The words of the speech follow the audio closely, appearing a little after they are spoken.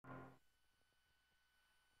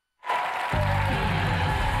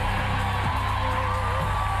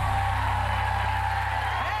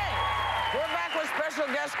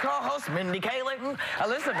special guest co-host, Mindy Kaling,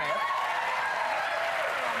 Elisabeth.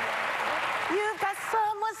 You've got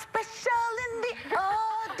someone special in the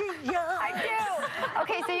audience. I do.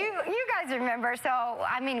 Okay, so you guys remember, so,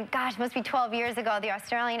 I mean, gosh, must be 12 years ago, the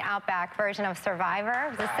Australian Outback version of Survivor. It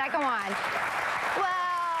was the second one.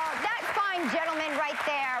 Well, that fine gentleman right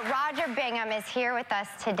there, Rodger Bingham, is here with us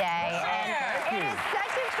today. And it is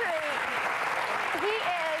such a treat.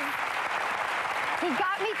 He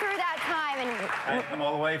got me through that time. And I come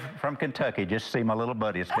all the way from Kentucky just to see my little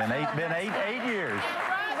buddy. It's been eight years.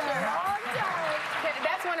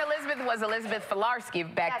 That's when Elisabeth was Elisabeth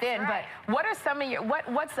Filarski back then. Right. But what are some of your,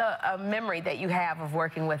 what's a memory that you have of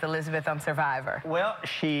working with Elisabeth on Survivor? Well,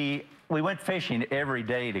 we went fishing every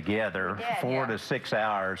day together, 4 to 6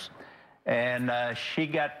 hours. And she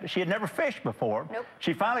had never fished before. Nope.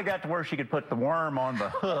 She finally got to where she could put the worm on the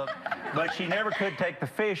hook, but she never could take the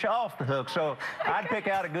fish off the hook. So I'd pick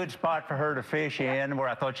out a good spot for her to fish in where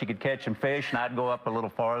I thought she could catch some fish, and I'd go up a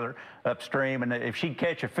little farther upstream. And if she'd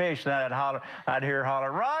catch a fish, then I'd hear her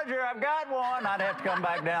holler, "Rodger, I've got one." I'd have to come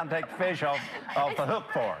back down and take the fish off the hook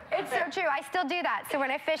for her. it's so true. I still do that. So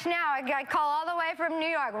when I fish now, I call all the way from New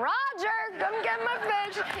York, "Rodger, come get my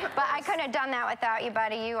fish." But I couldn't have done that without you,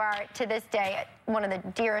 buddy. You are, to this day, one of the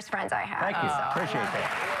dearest friends I have. Thank you. So Appreciate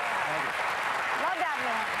that. love that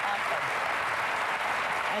man.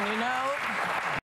 And you know,